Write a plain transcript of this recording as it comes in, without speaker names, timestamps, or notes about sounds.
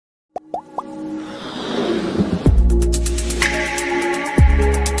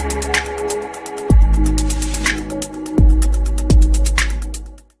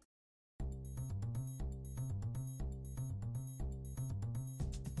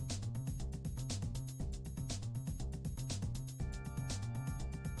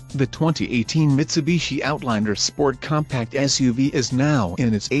The 2018 Mitsubishi Outlander Sport compact SUV is now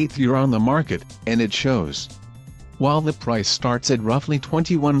in its 8th year on the market, and it shows. While the price starts at roughly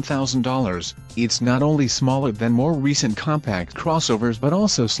 $21,000, it's not only smaller than more recent compact crossovers but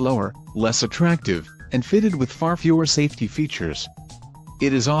also slower, less attractive, and fitted with far fewer safety features.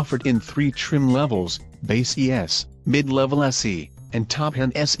 It is offered in 3 trim levels: base ES, mid-level SE, and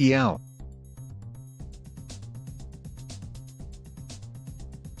top-end SEL.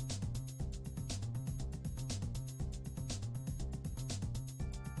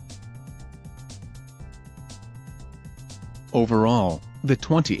 Overall, the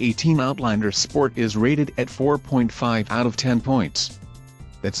 2018 Outlander Sport is rated at 4.5 out of 10 points.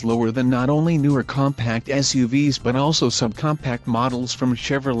 That's lower than not only newer compact SUVs but also subcompact models from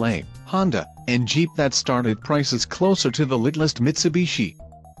Chevrolet, Honda, and Jeep that start at prices closer to the littlest Mitsubishi.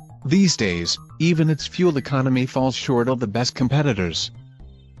 These days, even its fuel economy falls short of the best competitors.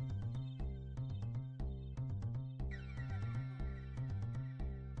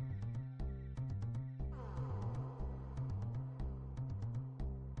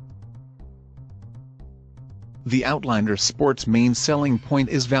 The Outlander Sport's main selling point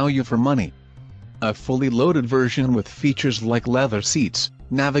is value for money. A fully loaded version with features like leather seats,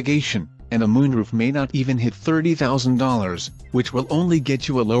 navigation, and a moonroof may not even hit $30,000, which will only get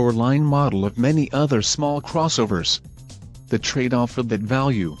you a lower-line model of many other small crossovers. The trade-off for that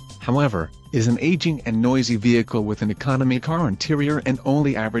value, however, is an aging and noisy vehicle with an economy car interior and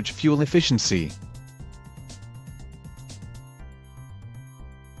only average fuel efficiency.